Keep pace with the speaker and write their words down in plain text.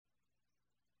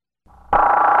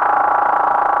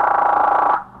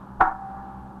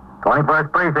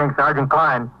21st Precinct, Sergeant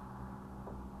Klein.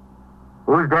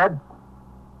 Who's dead?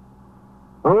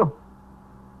 Who?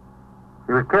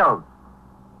 He was killed.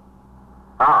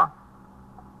 Ah.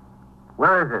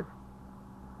 Where is it?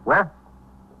 Where?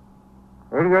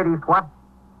 88 East what?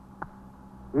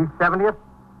 East 70th?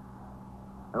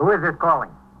 Who is this calling?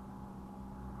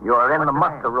 You are in the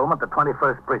muster room at the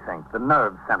 21st Precinct, the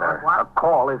nerve center. What? A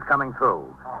call is coming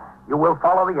through. You will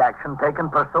follow the action taken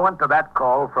pursuant to that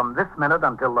call from this minute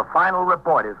until the final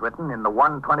report is written in the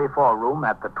 124 room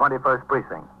at the 21st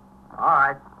Precinct. All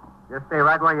right. Just stay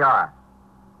right where you are.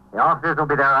 The officers will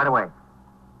be there right away.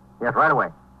 Yes, right away.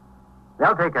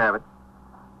 They'll take care of it.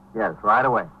 Yes, right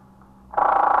away.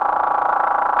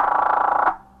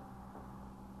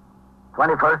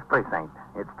 21st Precinct.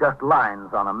 It's just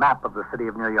lines on a map of the city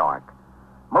of New York.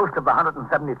 Most of the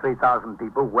 173,000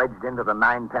 people wedged into the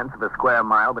 9/10 of a square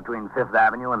mile between Fifth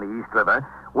Avenue and the East River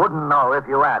wouldn't know if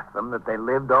you asked them that they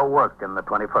lived or worked in the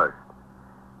 21st.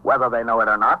 Whether they know it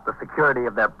or not, the security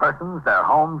of their persons, their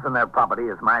homes, and their property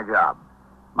is my job.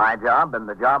 My job and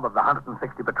the job of the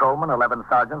 160 patrolmen, 11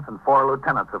 sergeants, and 4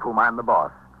 lieutenants of whom I'm the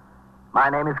boss. My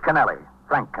name is Kennelly,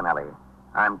 Frank Kennelly.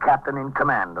 I'm captain in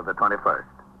command of the 21st.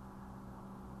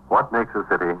 What makes a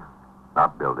city?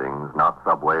 Not buildings, not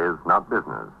subways, not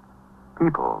business.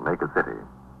 People make a city.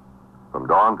 From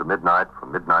dawn to midnight,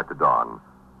 from midnight to dawn,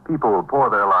 people will pour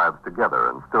their lives together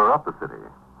and stir up the city,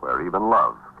 where even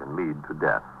love can lead to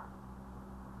death.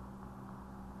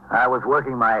 I was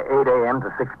working my 8 a.m.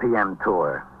 to 6 p.m.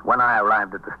 tour. When I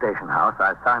arrived at the station house,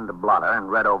 I signed the blotter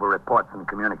and read over reports and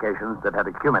communications that had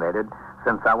accumulated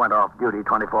since I went off duty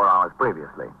 24 hours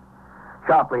previously.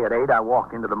 Sharply at 8, I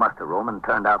walked into the muster room and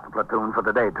turned out the platoon for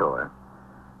the day tour.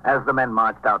 As the men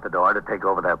marched out the door to take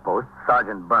over their posts,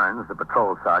 Sergeant Burns, the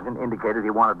patrol sergeant, indicated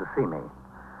he wanted to see me.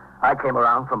 I came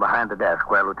around from behind the desk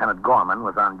where Lieutenant Gorman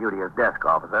was on duty as desk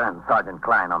officer and Sergeant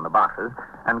Klein on the boxes,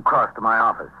 and crossed to my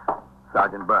office.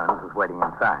 Sergeant Burns was waiting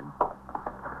inside.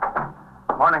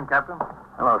 Morning, Captain.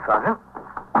 Hello, Sergeant.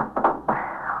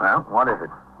 Well, what is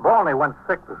it? Volney went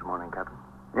sick this morning, Captain.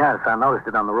 Yes, I noticed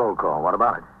it on the roll call. What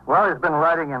about it? Well, he's been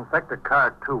riding in Sector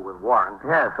Car 2 with Warren.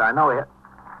 Yes, I know it.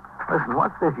 Listen,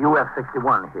 what's this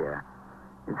UF-61 here?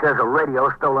 It says a radio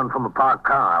stolen from a parked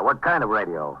car. What kind of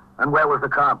radio? And where was the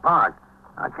car parked?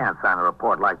 I can't sign a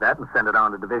report like that and send it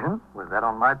on to division. Was that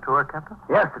on my tour, Captain?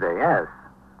 Yesterday, yes.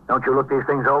 Don't you look these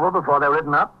things over before they're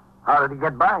written up? How did he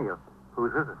get by you?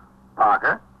 Whose is it?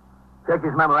 Parker. Check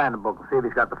his memorandum book and see if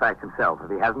he's got the facts himself. If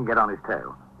he hasn't, get on his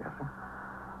tail. Yes, sir.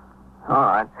 All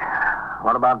right.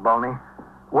 What about Bolney?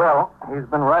 Well, he's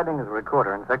been riding as a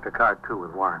recorder in Sector Car 2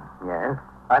 with Warren. Yes?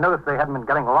 I noticed they hadn't been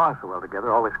getting along so well together,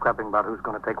 always scrapping about who's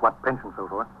going to take what pinch and so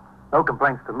forth. No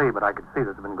complaints to me, but I could see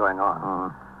this had been going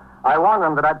on. I warned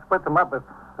them that I'd split them up if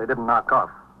they didn't knock off.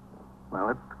 Well,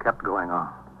 it kept going on.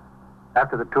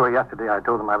 After the tour yesterday, I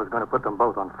told them I was going to put them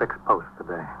both on fixed posts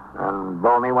today. And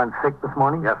Bolney went sick this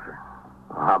morning? Yes, sir.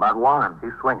 Well, how about Warren?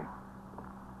 He's swinging.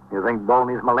 You think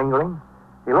Bolney's malingering?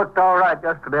 He looked all right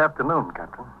yesterday afternoon,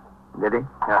 Captain. Did he?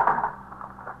 Yes, sir.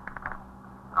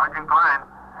 Sergeant Klein.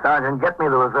 Sergeant, get me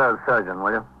the reserve surgeon,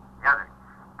 will you? Yes, sir.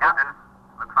 Captain,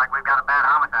 looks like we've got a bad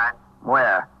homicide.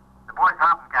 Where? The boy's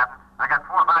hopping, Captain. I got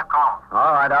 4 or 5 calls.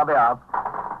 All right, I'll be out.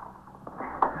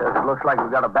 Says it looks like we've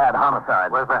got a bad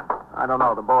homicide. Where's that? I don't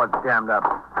know. The board's jammed up.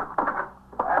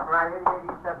 That's right,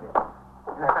 8870.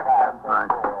 All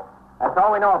right. That's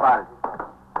all we know about it.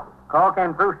 Call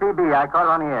came through CB. I caught it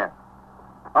on the air.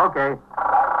 Okay.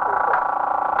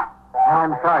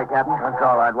 I'm sorry, Captain. That's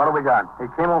all right. What do we got? It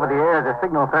came over the air as a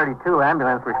Signal 32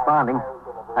 ambulance responding.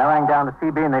 I rang down to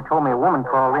CB and they told me a woman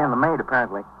called in, the maid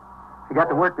apparently. She got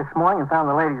to work this morning and found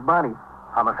the lady's body.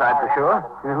 Homicide for sure?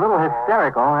 She was a little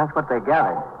hysterical, that's what they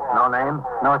gathered. No name?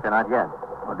 No, sir, not yet.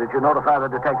 Well, did you notify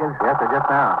the detectives? Yes, sir, just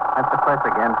now. That's the press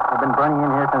again. They've been burning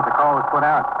in here since the call was put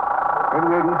out.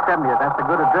 88 East 70th, that's a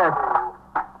good address.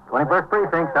 21st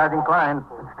Precinct, Sergeant Klein.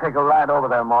 Let's take a ride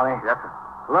over there, Morley. Yes, sir.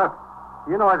 Look,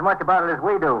 you know as much about it as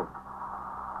we do.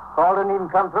 Call didn't even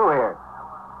come through here.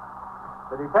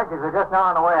 The detectives are just now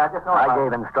on the way. I just know I about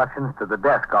gave instructions to the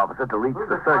desk officer to reach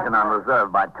the surgeon on reserve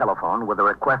by telephone with a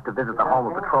request to visit the home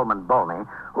of Patrolman Bolney,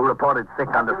 who reported sick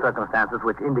under circumstances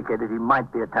which indicated he might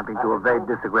be attempting to evade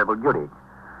disagreeable duty.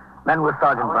 Then with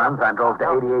Sergeant Burns, I drove to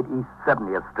 88 East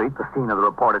 70th Street, the scene of the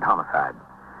reported homicide.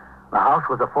 The house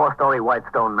was a 4-story white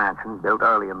stone mansion built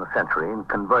early in the century and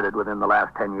converted within the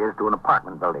last 10 years to an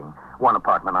apartment building, 1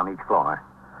 apartment on each floor.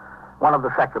 One of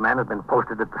the sector men had been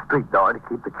posted at the street door to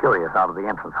keep the curious out of the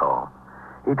entrance hall.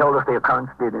 He told us the occurrence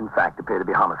did, in fact, appear to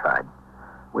be homicide.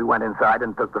 We went inside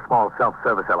and took the small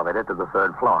self-service elevator to the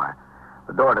 3rd floor.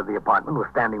 The door to the apartment was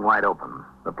standing wide open.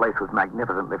 The place was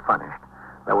magnificently furnished.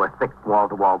 There were thick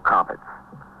wall-to-wall carpets.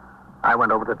 I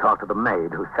went over to talk to the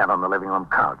maid who sat on the living room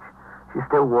couch. She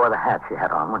still wore the hat she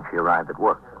had on when she arrived at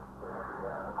work.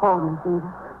 Oh, Miss Edith.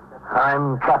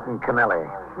 I'm Captain Kennelly.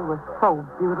 She was so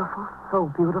beautiful,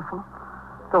 so beautiful.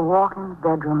 To walk in the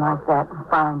bedroom like that and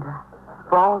find her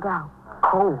sprawled out,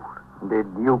 cold. Did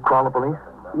you call the police?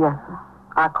 Yes, sir.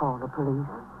 I called the police.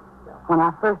 When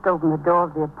I first opened the door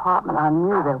of the apartment, I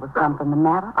knew there was something the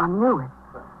matter. I knew it.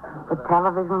 The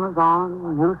television was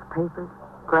on, newspapers,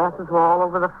 grasses were all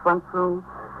over the front room,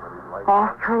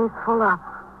 ashtrays full up.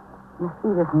 Miss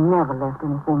Edith never left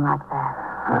anything like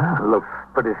that. Looks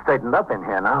pretty straightened up in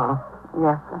here now.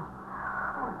 Yes, sir.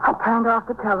 I turned off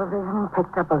the television and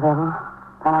picked up a little.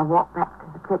 Then I walked back to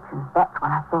the kitchen. That's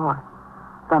when I saw her.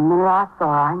 The minute I saw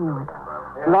her, I knew it.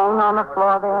 Laying on the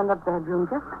floor there in the bedroom,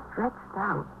 just stretched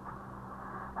out.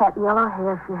 That yellow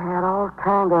hair she had all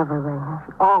turned everywhere.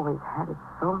 She always had it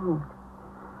so neat.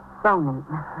 So neat,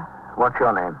 mister. What's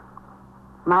your name?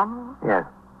 My name? Yes.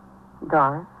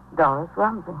 Doris. Doris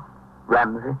Ramsey.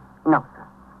 Ramsey? No, sir.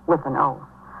 With an O.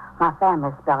 My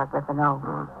family spell it with an O.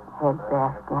 Head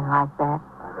bashed in like that.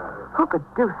 Who could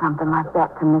do something like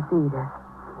that to Miss Edith?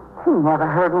 She never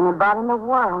hurt anybody in the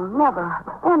world. Never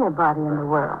anybody in the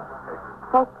world.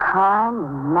 So kind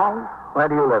and nice. Where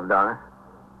do you live, Doris?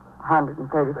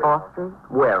 134th Street.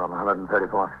 Where on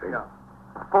 134th Street?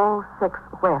 46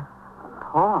 West.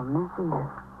 Poor Miss Edith.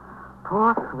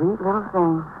 Poor sweet little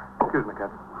thing. Excuse me,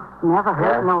 Captain. Never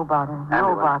hurt Yes? nobody.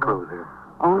 Ambulance Nobody. cruiser.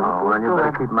 Only Oh, well, you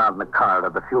better good. keep them out in the car.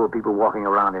 The fewer people walking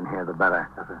around in here, the better.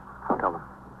 Yes, sir. I'll tell them.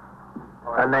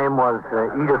 Her name was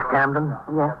Edith Camden?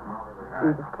 Yes, sir.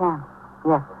 Edith Camp.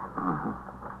 Yes, sir.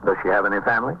 Mm-hmm. Does she have any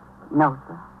family? No,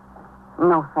 sir.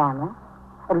 No family.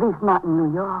 At least not in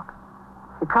New York.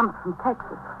 She comes from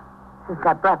Texas. She's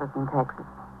got brothers in Texas.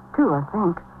 2, I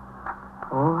think.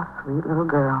 Poor, sweet little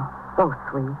girl. So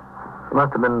sweet. She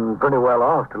must have been pretty well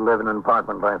off to live in an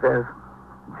apartment like this.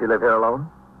 Did she live here alone?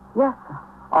 Yes, sir.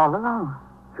 All alone.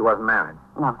 She wasn't married.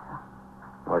 No, sir.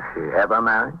 Was she ever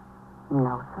married?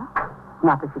 No, sir.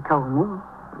 Not that she told me.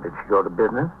 Did she go to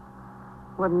business?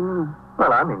 What do you mean?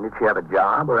 Well, I mean, did she have a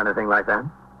job or anything like that?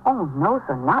 Oh, no,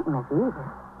 sir. Not Miss Edith.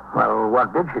 Well,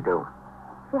 what did she do?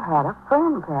 She had a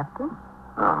friend, Captain.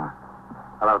 Oh.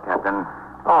 Hello, Captain.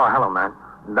 Oh, hello, Matt.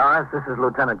 Doris, this is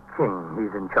Lieutenant King.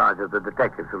 He's in charge of the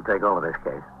detectives who'll take over this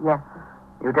case. Yes, sir.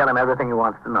 You tell him everything he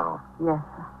wants to know. Yes,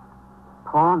 sir.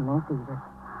 Poor Miss Edith.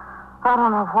 I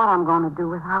don't know what I'm going to do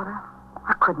without her.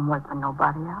 I couldn't work for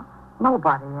nobody else.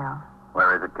 Nobody else.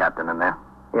 Where is it, Captain, in there?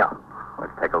 Yeah.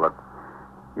 Let's take a look.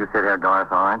 You sit here, Doris,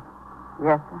 all right?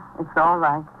 Yes, sir. It's all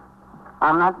right.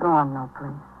 I'm not going no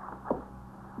place.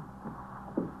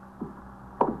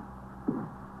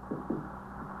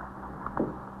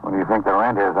 What do you think the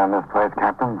rent is on this place,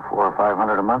 Captain? $400 or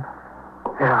 $500 a month?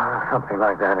 Yeah, something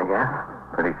like that, I guess.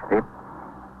 Pretty steep.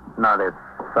 Not if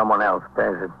someone else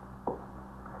pays it.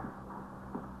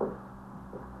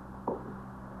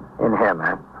 In here,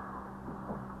 Matt.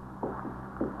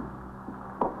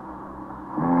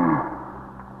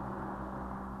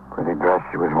 Pretty dress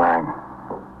she was wearing.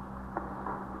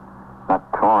 Not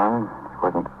torn. She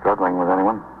wasn't struggling with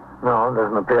anyone. No, it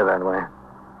doesn't appear that way.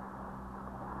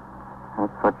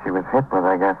 That's what she was hit with,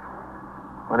 I guess.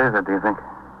 What is it, do you think?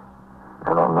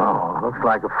 I don't know. Looks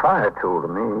like a fire tool to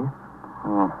me.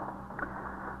 Hmm.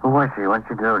 Who was she? What'd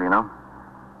she do, do you know?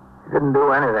 She didn't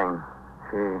do anything.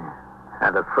 She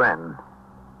had a friend.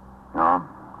 No.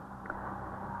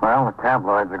 Well, the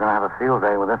tabloids are going to have a field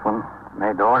day with this one.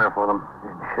 Made to order for them.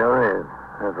 It sure is.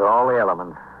 There's all the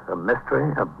elements. A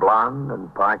mystery, a blonde,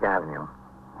 and Park Avenue.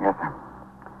 Yes, sir.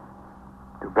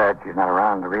 Too bad she's not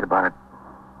around to read about it.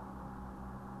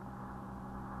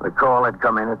 The call had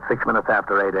come in at 6 minutes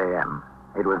after 8 a.m.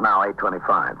 It was now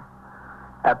 8:25.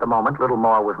 At the moment, little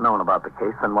more was known about the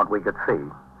case than what we could see.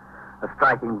 A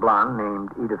striking blonde named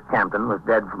Edith Campton was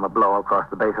dead from a blow across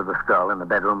the base of the skull in the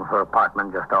bedroom of her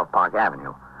apartment just off Park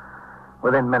Avenue.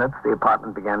 Within minutes, the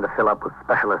apartment began to fill up with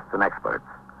specialists and experts.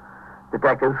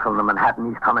 Detectives from the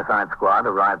Manhattan East Homicide Squad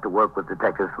arrived to work with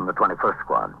detectives from the 21st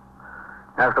Squad.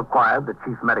 As required, the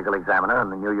chief medical examiner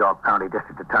and the New York County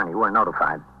District Attorney were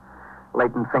notified.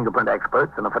 Latent fingerprint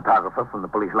experts and a photographer from the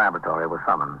police laboratory were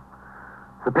summoned.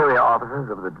 Superior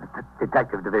officers of the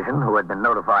detective division, who had been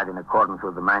notified in accordance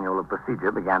with the manual of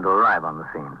procedure, began to arrive on the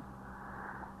scene.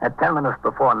 At 10 minutes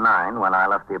before 9, when I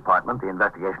left the apartment, the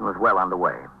investigation was well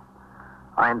underway.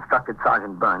 I instructed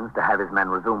Sergeant Burns to have his men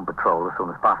resume patrol as soon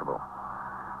as possible.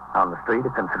 On the street, a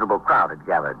considerable crowd had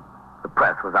gathered. The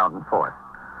press was out in force.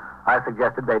 I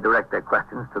suggested they direct their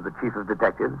questions to the chief of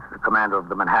detectives, the commander of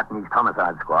the Manhattan East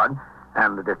Homicide Squad,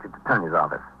 and the district attorney's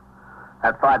office.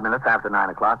 At 5 minutes after 9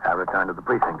 o'clock, I returned to the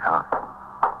precinct house.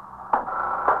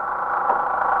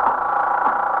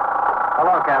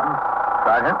 Hello, Captain.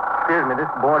 Sergeant? Excuse me, this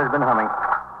board has been humming.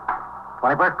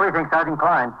 21st Precinct, Sergeant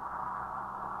Klein.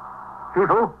 Chief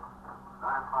who?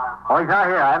 Oh, he's not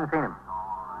here. I haven't seen him.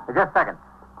 Just a second.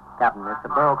 Captain, it's the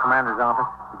borough commander's office.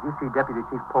 Did you see Deputy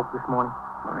Chief Pope this morning?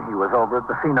 He was over at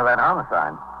the scene of that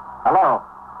homicide. Hello.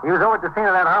 He was over at the scene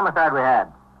of that homicide we had.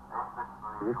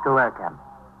 Is he still there, Captain?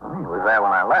 Well, he was there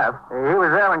when I left. He was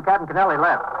there when Captain Kennelly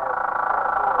left.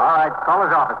 All right, call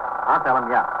his office. I'll tell him,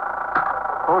 yeah.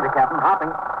 Hold you, Captain. Hopping.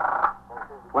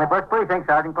 21st Precinct,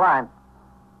 Sergeant Klein.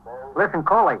 Listen,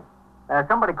 Coley.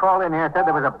 Somebody called in here and said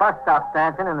there was a bus stop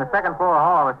stanchion in the second floor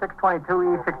hall of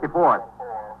 622 East 64th.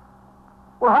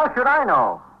 Well, how should I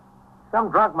know?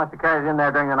 Some drunk must have carried it in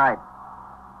there during the night.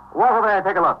 Walk over there and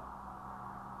take a look.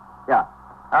 Yeah.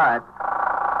 All right.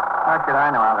 How should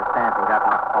I know how the stanchion got in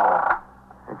the hall?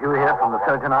 Did you hear from the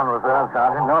surgeon on reserve,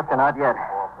 Sergeant? No, sir, not yet.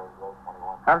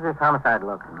 How does this homicide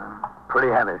look?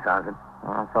 Pretty heavy, Sergeant.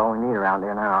 Well, that's all we need around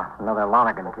here now. Another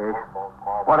Lonergan case.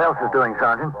 What else is doing,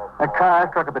 Sergeant? A car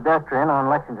struck a pedestrian on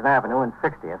Lexington Avenue in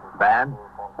 60th. Bad?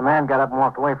 The man got up and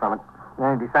walked away from it.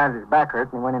 Then he decided his back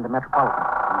hurt and he went into Metropolitan.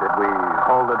 Did we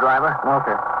hold the driver? No,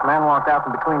 sir. The man walked out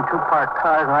from between two parked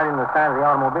cars and right into the side of the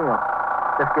automobile.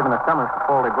 Just given a summons for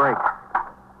faulty brakes.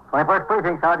 21st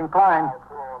Precinct, Sergeant Klein.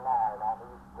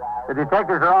 The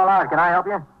detectives are all out. Can I help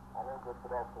you?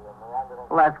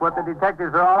 Well, that's what the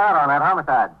detectives are all out on, that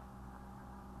homicide.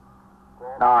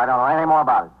 No, I don't know anything more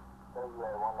about it.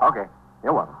 Okay.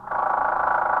 You're welcome.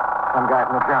 Some guy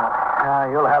from the Journal.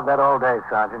 You'll have that all day,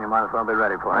 Sergeant. You might as well be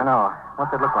ready for it. I know.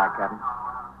 What's it look like, Captain?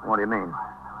 What do you mean?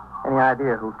 Any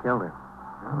idea who killed her?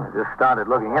 Well, I just started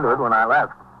looking into it when I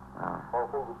left.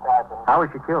 How was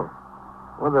she killed?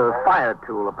 With a fire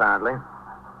tool, apparently.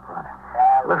 Right.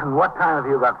 Listen, what time have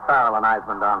you got Farrell and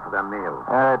Eisman down for their meals?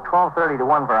 12:30 to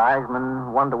 1 for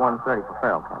Eisman, 1 to 1:30 for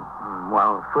Farrell, Captain.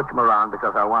 Well, switch them around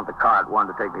because I want the car at 1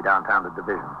 to take me downtown to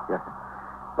Division. Yes, sir.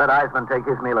 Let Eisman take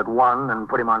his meal at 1 and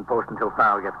put him on post until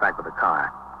Farrell gets back with the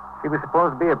car. She was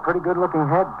supposed to be a pretty good-looking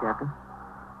head, Captain.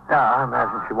 Yeah, I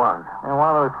imagine she was. And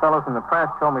one of those fellows in the press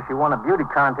told me she won a beauty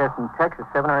contest in Texas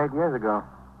 7 or 8 years ago.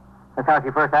 That's how she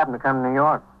first happened to come to New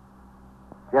York.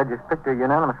 Judges picked her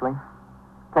unanimously.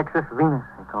 Texas Venus,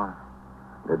 they call her.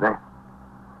 Did they?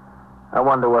 I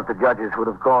wonder what the judges would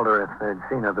have called her if they'd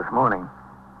seen her this morning.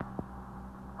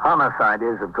 Homicide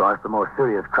is, of course, the most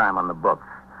serious crime on the books.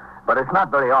 But it's not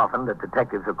very often that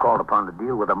detectives are called upon to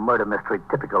deal with a murder mystery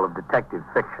typical of detective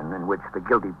fiction in which the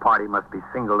guilty party must be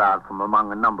singled out from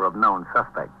among a number of known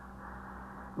suspects.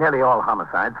 Nearly all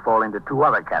homicides fall into two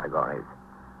other categories.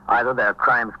 Either they're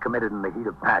crimes committed in the heat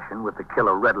of passion with the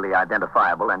killer readily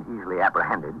identifiable and easily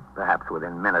apprehended, perhaps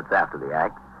within minutes after the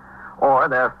act, or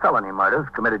they're felony murders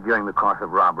committed during the course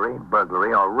of robbery,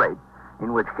 burglary, or rape,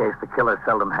 in which case the killer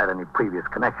seldom had any previous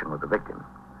connection with the victim.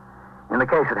 In the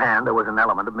case at hand, there was an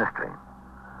element of mystery.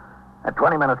 At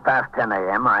 20 minutes past 10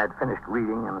 a.m., I had finished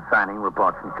reading and signing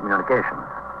reports and communications.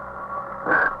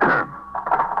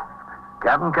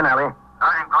 Captain Kennelly.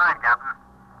 Sergeant Klein, Captain.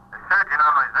 The surgeon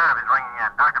on reserve is ringing in.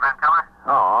 Dr. Van Teller?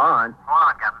 Oh, all right. Hold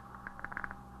on, Captain.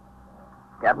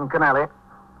 Captain Kennelly.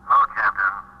 Hello,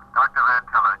 Captain. Dr. Van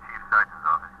Teller, Chief Surgeon's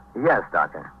office. Yes,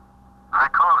 Doctor. I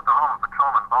called at the home of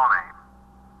Patrolman Boney.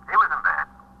 He was in bed.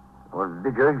 Well,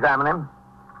 did you examine him?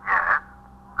 Yes,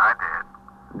 I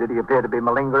did. Did he appear to be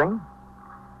malingering?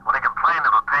 Well, he complained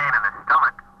of a pain in his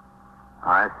stomach.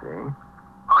 I see.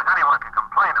 Well, if anyone can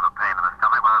complain of a pain in the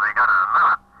stomach, whether they got it or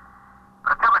not.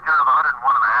 But a temperature of 101.5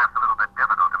 is a little bit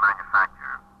difficult to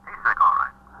manufacture. He's sick, all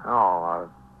right. Oh,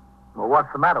 well,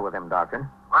 what's the matter with him, Doctor?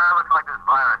 Well, it looks like this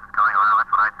virus is coming around.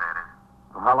 That's what I'd say it is.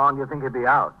 Well, how long do you think he'll be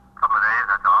out? A couple of days,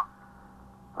 that's all.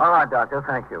 All right, Doctor,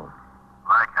 thank you.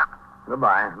 Bye, Captain.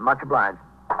 Goodbye. Much obliged.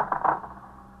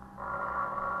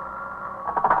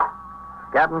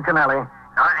 Captain Kennelly.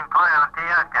 Sergeant Klein on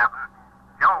TS, Captain.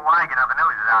 Joe Wigan of the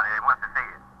news is out here. He wants to see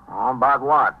you. Oh, about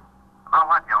what? About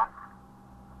what, Joe?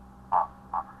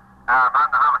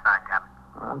 About the homicide, Captain.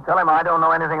 Well, tell him I don't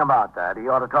know anything about that. He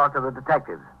ought to talk to the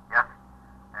detectives. Yes?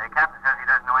 Captain says he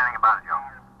doesn't know anything about it, Joe.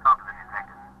 Talk to the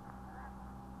detective.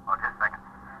 Oh, just a second.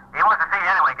 He wants to see you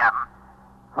anyway, Captain.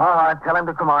 All right, tell him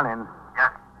to come on in.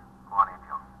 Yes. Go on in,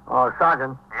 Joe. Oh,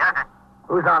 Sergeant, Yes, sir.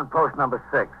 who's on post number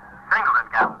 6? Singleton,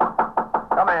 Captain.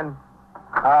 Come in.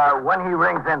 When he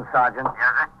rings in, Sergeant.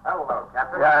 Yes, sir. Hello,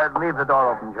 Captain. Yeah, leave the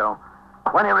door open, Joe.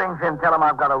 When he rings in, tell him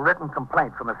I've got a written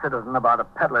complaint from a citizen about a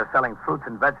peddler selling fruits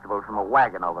and vegetables from a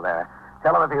wagon over there.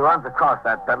 Tell him if he runs across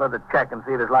that peddler to check and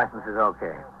see if his license is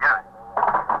okay.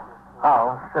 Yeah.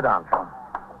 Oh, sit down, Phil.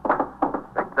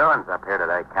 Big doings up here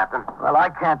today, Captain. Well, I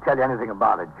can't tell you anything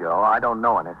about it, Joe. I don't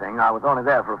know anything. I was only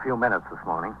there for a few minutes this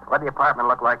morning. What'd the apartment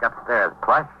look like upstairs?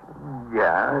 Plush?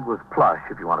 Yeah, it was plush,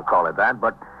 if you want to call it that,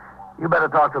 but you better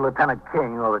talk to Lieutenant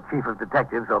King or the Chief of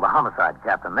Detectives or the Homicide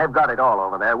Captain. They've got it all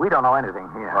over there. We don't know anything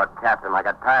here. But, Captain, I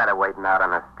got tired of waiting out on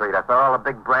the street. I saw all the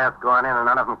big brass going in and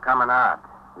none of them coming out.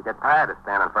 You get tired of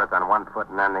standing first on one foot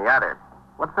and then the other.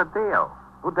 What's the deal?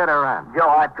 Who did her in? Joe,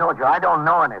 I told you, I don't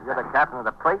know anything. You're the captain of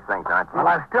the precinct, aren't you? Well,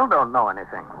 I still don't know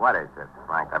anything. What is this,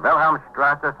 Frank? The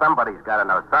Wilhelmstrasse? Somebody's got to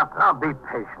know something. Now, be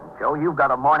patient, Joe. You've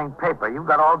got a morning paper. You've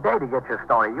got all day to get your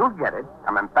story. You'll get it.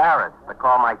 I'm embarrassed to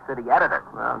call my city editor.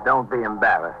 Well, don't be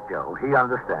embarrassed, Joe. He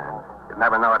understands. You'd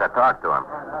never know how to talk to him.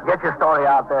 Get your story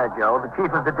out there, Joe. The Chief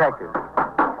of Detectives.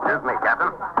 Excuse me, Captain.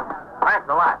 Thanks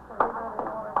a lot.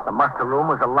 The muster room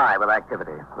was alive with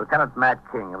activity. Lieutenant Matt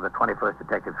King of the 21st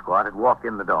Detective Squad had walked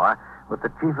in the door with the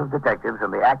Chief of Detectives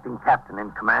and the acting captain in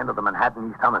command of the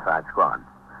Manhattan East Homicide Squad.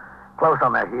 Close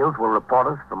on their heels were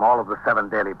reporters from all of the 7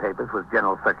 daily papers with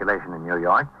general circulation in New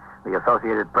York, the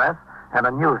Associated Press, and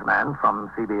a newsman from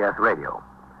CBS Radio.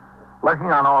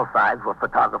 Lurking on all sides were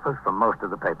photographers from most of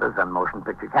the papers and motion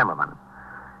picture cameramen.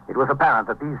 It was apparent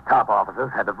that these top officers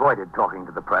had avoided talking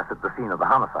to the press at the scene of the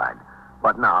homicide,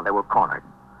 but now they were cornered.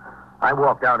 I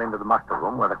walked out into the muster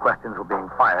room where the questions were being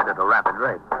fired at a rapid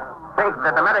rate. Chief,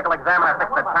 did the medical examiner fix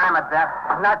the time of death?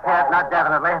 Not yet, not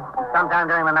definitely. Sometime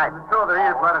during the night. So there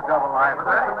is quite a double life. All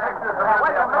right,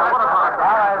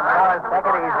 take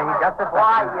it easy. Just a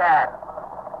Quiet.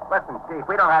 Listen, Chief,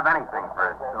 we don't have anything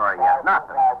for a story yet.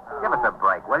 Nothing. Give us a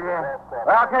break, will you?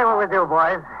 Well, I'll tell you what we'll do,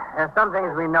 boys. There's some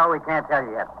things we know we can't tell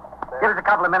you yet. Give us a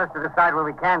couple of minutes to decide what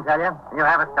we can tell you, and you'll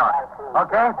have a story.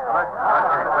 Okay?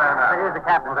 Okay, here's the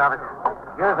captain's office.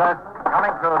 Excuse us.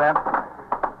 Coming through, then.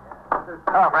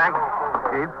 Hello, Frank.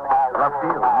 Chief. Rough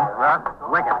deal, huh? Rough?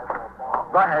 Wicked.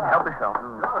 Go ahead. Help yourself.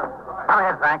 Come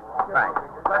ahead, Frank. Frank.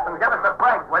 Listen, give us a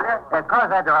break, will you?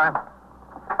 Close that door.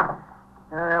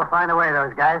 They'll find a way,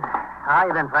 those guys. How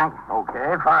you been, Frank?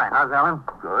 Okay, fine. How's Ellen?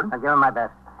 Good. I'll give him my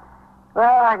best.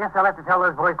 Well, I guess I'll have to tell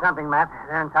those boys something, Matt.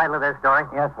 They're entitled to their story.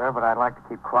 Yes, sir, but I'd like to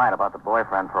keep quiet about the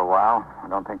boyfriend for a while. I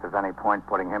don't think there's any point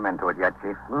putting him into it yet,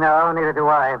 Chief. No, neither do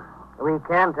I. We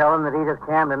can tell them that Edith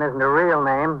Camden isn't a real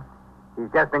name.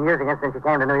 She's just been using it since she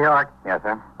came to New York. Yes,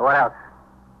 sir. What else?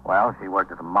 Well, she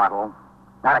worked as a model.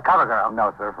 Not a cover girl.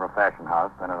 No, sir, for a fashion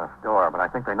house, then at a store, but I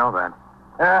think they know that.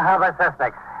 How about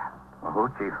suspects? Well, who,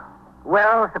 Chief?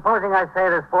 Well, supposing I say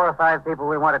there's 4 or 5 people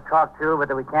we want to talk to, but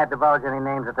that we can't divulge any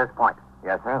names at this point.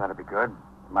 Yes, sir, that'd be good.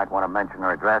 You might want to mention her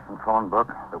address and phone book,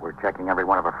 that we're checking every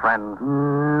one of her friends.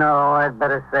 No, I'd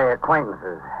better say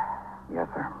acquaintances. Yes,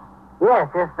 sir. Yes,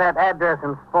 just that address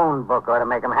and phone book ought to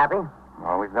make them happy.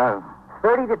 Always does.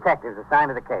 30 detectives assigned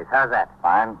to the case. How's that?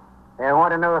 Fine. They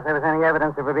want to know if there was any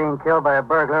evidence of her being killed by a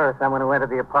burglar or someone who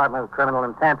entered the apartment with criminal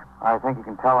intent. I think you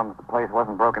can tell them that the place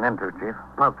wasn't broken into, Chief.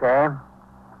 Okay.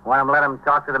 Want them to let them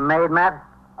talk to the maid, Matt?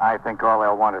 I think all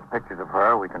they'll want is pictures of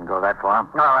her. We can go that far. All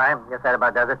right. Guess that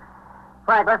about does it.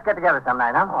 Frank, let's get together some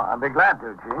night, huh? Oh, I'd be glad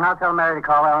to, Chief. I'll tell Mary to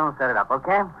call Ellen and set it up,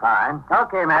 okay? Fine.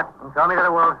 Okay, Matt. And show me to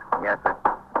the wolves. Yes, sir.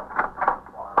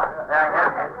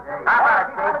 How about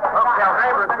it, Chief? Okay,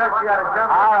 neighbor said she had a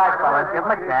jump. All right, fellas. Give him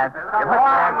a chance. Give him a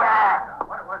chance.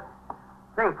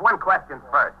 Chief, one question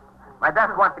first. My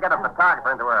desk wants to get a photographer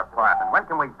into her apartment. When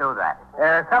can we do that?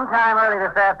 Sometime early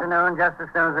this afternoon, just as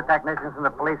soon as the technicians from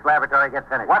the police laboratory get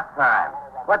finished. What time?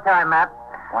 What time, Matt?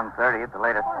 1:30 at the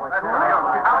latest. Quiet.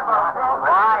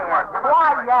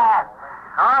 Quiet.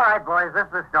 All right, boys, this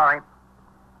is the story.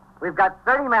 We've got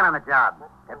 30 men on the job.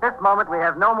 At this moment, we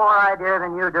have no more idea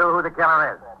than you do who the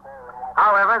killer is.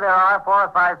 However, there are 4 or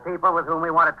 5 people with whom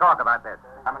we want to talk about this.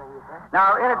 How many you say?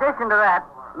 Now, in addition to that,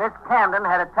 Miss Camden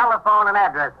had a telephone and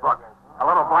address book. A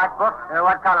little black book?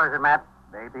 What color is it, Matt?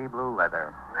 Baby blue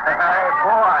leather. Hey,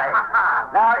 boy.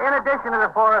 Now, in addition to the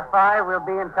 4 or 5, we'll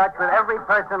be in touch with every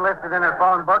person listed in her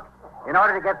phone book in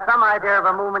order to get some idea of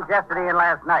her movements yesterday and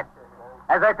last night.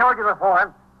 As I told you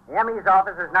before, the ME's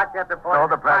office has not yet reported So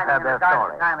the press finding had in their regards to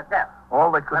story. the time of death. All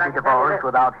that could But I be can tell you divulged this.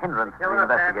 without hindrance to the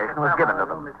investigation was given to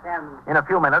them. In a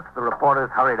few minutes, the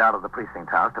reporters hurried out of the precinct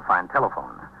house to find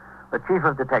telephones. The chief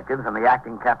of detectives and the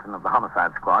acting captain of the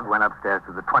homicide squad went upstairs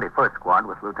to the 21st squad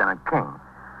with Lieutenant King.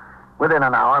 Within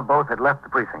an hour, both had left the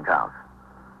precinct house.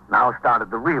 Now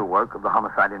started the real work of the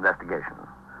homicide investigation.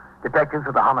 Detectives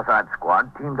of the homicide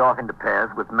squad teamed off into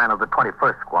pairs with men of the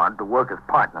 21st squad to work as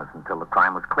partners until the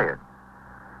crime was cleared.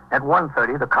 At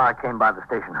 1:30, the car came by the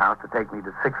station house to take me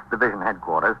to 6th Division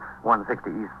headquarters, 160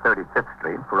 East 35th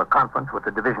Street, for a conference with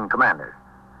the division commanders.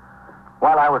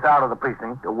 While I was out of the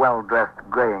precinct, a well-dressed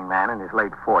graying man in his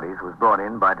late 40s was brought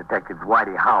in by Detectives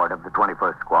Whitey Howard of the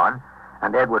 21st Squad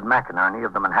and Edward McInerney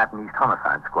of the Manhattan East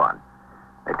Homicide Squad.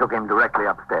 They took him directly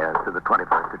upstairs to the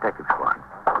 21st Detective Squad.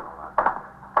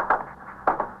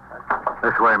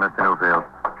 This way, Mr. Newfield.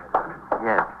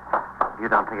 Yes. You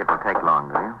don't think it will take long,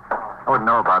 do you? I wouldn't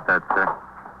know about that, sir.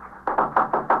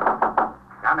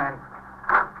 Come in.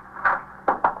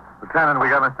 Lieutenant, we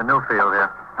got Mr. Newfield here.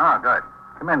 Oh, good.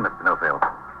 Come in, Mr. Newfield.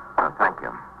 Oh, thank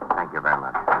you. Thank you very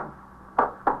much.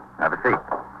 Have a seat.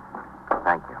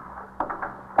 Thank you.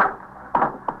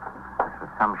 This was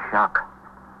some shock.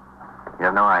 You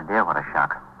have no idea what a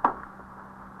shock.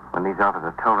 When these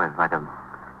officers told me, it's like a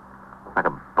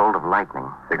bolt of lightning.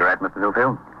 Cigarette, Mr.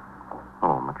 Newfield?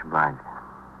 Oh, much obliged.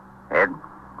 Ed?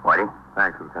 Whitey?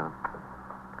 Thanks, Lieutenant.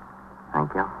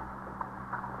 Thank you.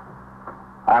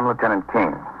 I'm Lieutenant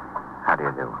King. How do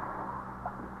you do?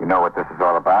 You know what this is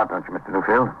all about, don't you, Mr.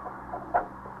 Newfield?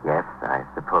 Yes, I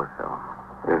suppose so.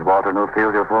 Is Walter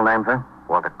Newfield your full name, sir?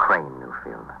 Walter Crane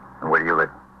Newfield. And where do you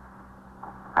live?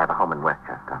 I have a home in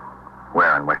Westchester.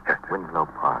 Where in Westchester? Winslow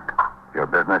Park. Your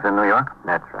business in New York?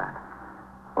 That's right.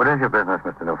 What is your business,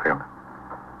 Mr. Newfield?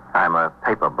 I'm a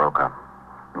paper broker.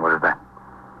 And what is that?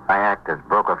 I act as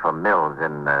broker for mills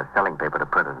in selling paper to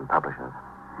printers and publishers.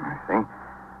 I see.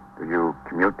 Do you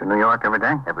commute to New York every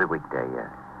day? Every weekday, yes.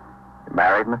 You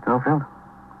married, Mr. Newfield?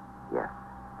 Yes.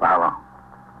 For how long?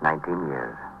 19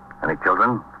 years. Any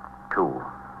children? Two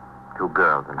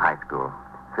girls in high school,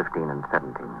 15 and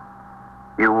 17.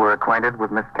 You were acquainted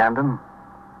with Miss Camden?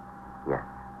 Yes.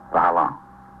 For how long?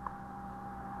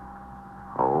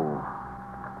 Oh,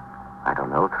 I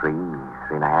don't know,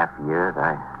 3.5 years,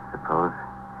 I suppose.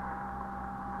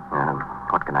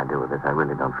 What can I do with this? I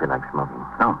really don't feel like smoking.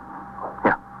 No.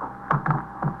 Yeah.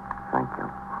 Thank you.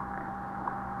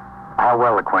 How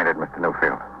well acquainted, Mr.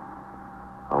 Newfield?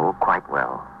 Oh, quite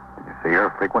well. Did you see her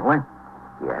frequently?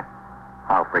 Yes.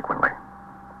 How frequently?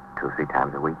 2-3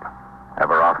 times a week.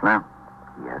 Ever oftener?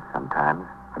 Yes, sometimes.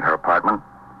 At her apartment?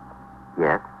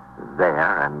 Yes,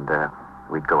 there, and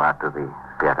we'd go out to the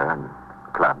theater and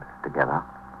clubs together.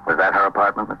 Was that her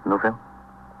apartment, Mr. Newfield?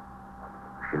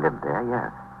 She lived there,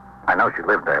 yes. I know she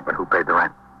lived there, but who paid the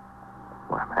rent?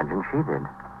 Well, I imagine she did.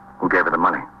 Who gave her the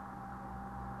money?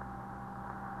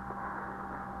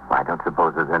 Well, I don't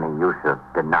suppose there's any use of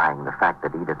denying the fact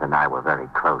that Edith and I were very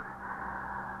close.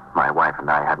 My wife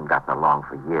and I hadn't gotten along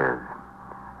for years.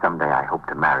 Someday I hope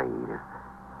to marry Edith.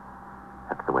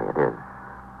 That's the way it is.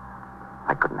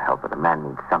 I couldn't help it. A man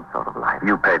needs some sort of life.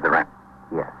 You paid the rent?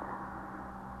 Yes.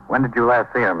 When did you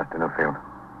last see her, Mr. Newfield?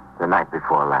 The night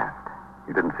before last.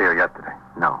 You didn't see her yesterday?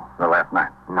 No. The last night?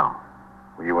 No.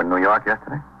 Were you in New York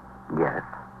yesterday? Yes.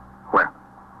 Where?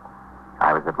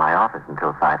 I was at my office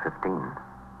until 5:15.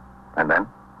 And then?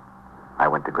 I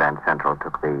went to Grand Central,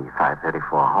 took the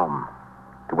 5:34 home.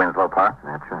 To Winslow Park?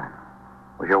 That's right.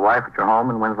 Was your wife at your home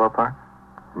in Winslow Park?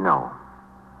 No.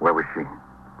 Where was she?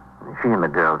 She and the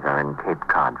girls are in Cape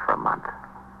Cod for a month.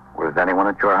 Was anyone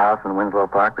at your house in Winslow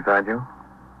Park besides you?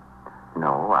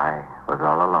 No, I was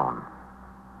all alone.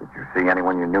 Did you see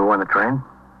anyone you knew on the train?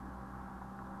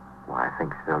 Well, I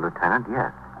think so, Lieutenant,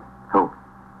 yes. Who?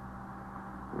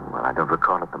 Well, I don't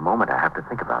recall at the moment. I have to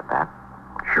think about that.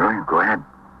 Sure, go ahead.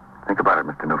 Think about it,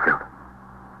 Mr. Newfield.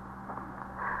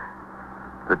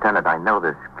 Lieutenant, I know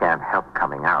this can't help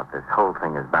coming out. This whole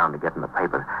thing is bound to get in the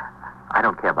papers. I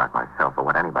don't care about myself or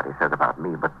what anybody says about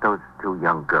me, but those two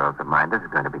young girls of mine, this is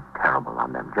going to be terrible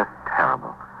on them. Just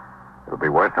terrible. It'll be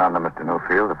worse on them, Mr.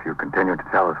 Newfield, if you continue to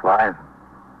tell us lies.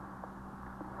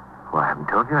 Well, I haven't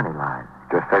told you any lies.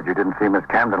 Just said you didn't see Miss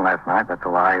Camden last night. That's a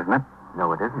lie, isn't it?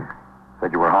 No, it isn't.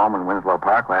 Said you were home in Winslow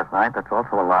Park last night. That's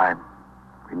also a lie.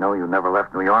 We know you never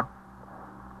left New York.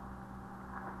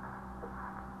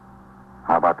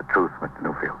 How about the truth, Mr.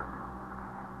 Newfield?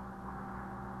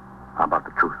 How about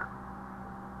the truth?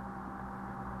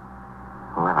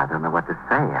 Well, I don't know what to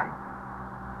say.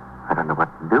 I don't know what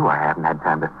to do. I haven't had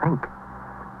time to think.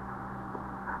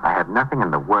 I have nothing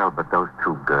in the world but those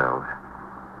two girls.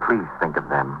 Please think of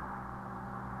them.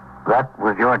 That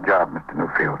was your job, Mr.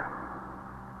 Newfield.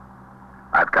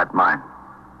 I've got mine.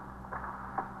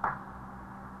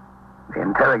 The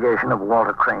interrogation of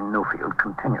Walter Crane Newfield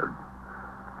continued.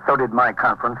 So did my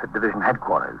conference at division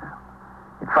headquarters.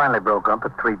 It finally broke up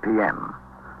at 3 p.m.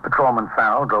 Patrolman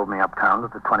Farrell drove me uptown to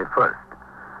the 21st.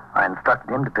 I instructed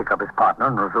him to pick up his partner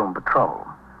and resume patrol.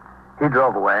 He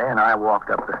drove away, and I walked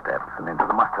up the steps and into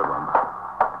the muster room.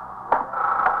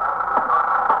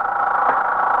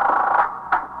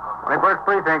 21st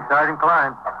Precinct, Sergeant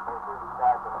Klein.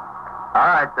 All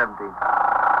right, 17.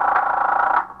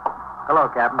 Hello,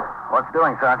 Captain. What's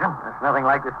doing, Sergeant? It's nothing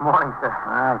like this morning, sir.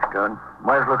 That's good.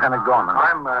 Where's Lieutenant Gorman?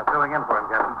 I'm filling in for him,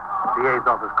 Captain. DA's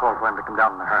office called for him to come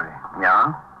down in a hurry.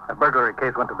 Yeah? A burglary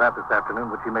case went to bat this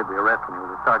afternoon, which he made the arrest when he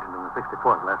was a sergeant in the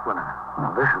 64th last winter.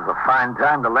 Well, this is a fine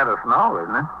time to let us know,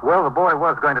 isn't it? Well, the boy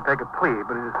was going to take a plea,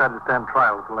 but he decided to stand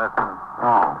trial at the last minute.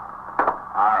 Oh.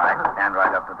 All right. Stand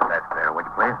right up to the desk there, would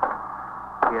you please?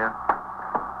 Here.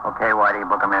 Okay, Whitey,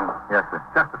 book him in. Yes, sir.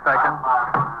 Just a second.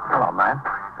 Hello, Matt.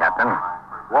 Captain.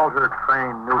 Walter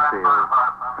Train Newfield.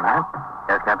 Matt?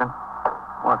 Yes, Captain?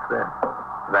 What's this?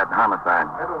 That homicide.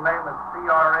 Middle name is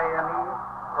C-R-A-N-E.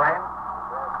 Train?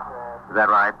 Is that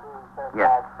right?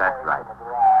 Yes, that's right.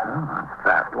 Oh, that's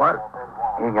fast work.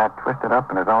 He got twisted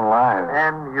up in his own life.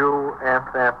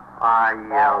 N-U-F-F-I-E-L-D.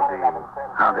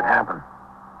 How'd it happen?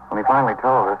 When he finally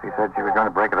told us, he said she was going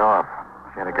to break it off.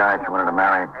 She had a guy she wanted to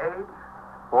marry. Age?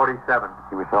 47.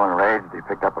 He was so enraged, he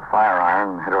picked up a fire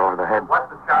iron and hit her over the head. What's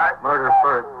the charge? Murder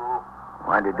first.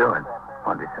 Why'd he do it?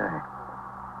 What'd he say?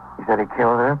 He said he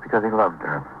killed her because he loved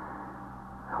her.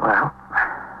 Well,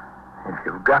 if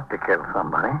you've got to kill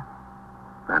somebody,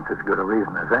 that's as good a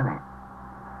reason as any.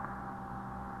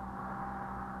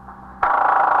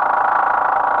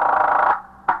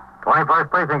 '21st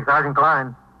Precinct, Sergeant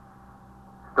Klein.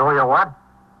 Stole your what?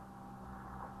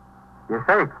 Your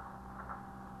safe.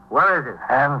 Where is it?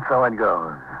 And so it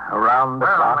goes. Around the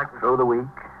Well, clock, like- through the week,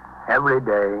 every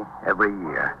day, every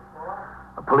year.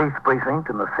 A police precinct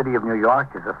in the city of New York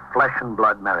is a flesh and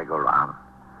blood merry-go-round.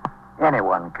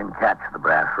 Anyone can catch the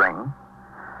brass ring.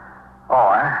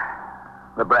 Or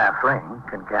the brass ring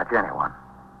can catch anyone.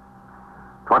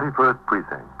 21st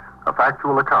Precinct, a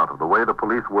factual account of the way the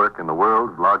police work in the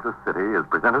world's largest city, is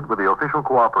presented with the official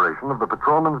cooperation of the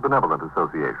Patrolmen's Benevolent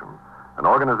Association, an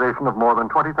organization of more than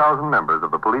 20,000 members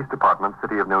of the Police Department,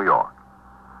 City of New York.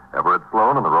 Everett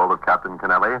Sloan in the role of Captain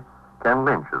Kennelly, Ken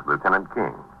Lynch as Lieutenant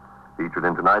King. Featured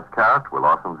in tonight's cast were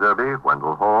Lawson Zerby,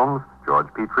 Wendell Holmes, George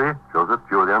Petrie, Joseph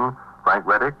Julian, Frank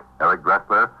Reddick, Eric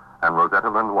Dressler, and Rosetta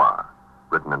Lenoir.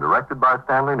 Written and directed by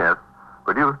Stanley Ness.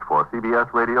 Produced for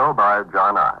CBS Radio by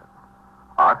John Ives.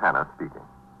 Art Hanna speaking.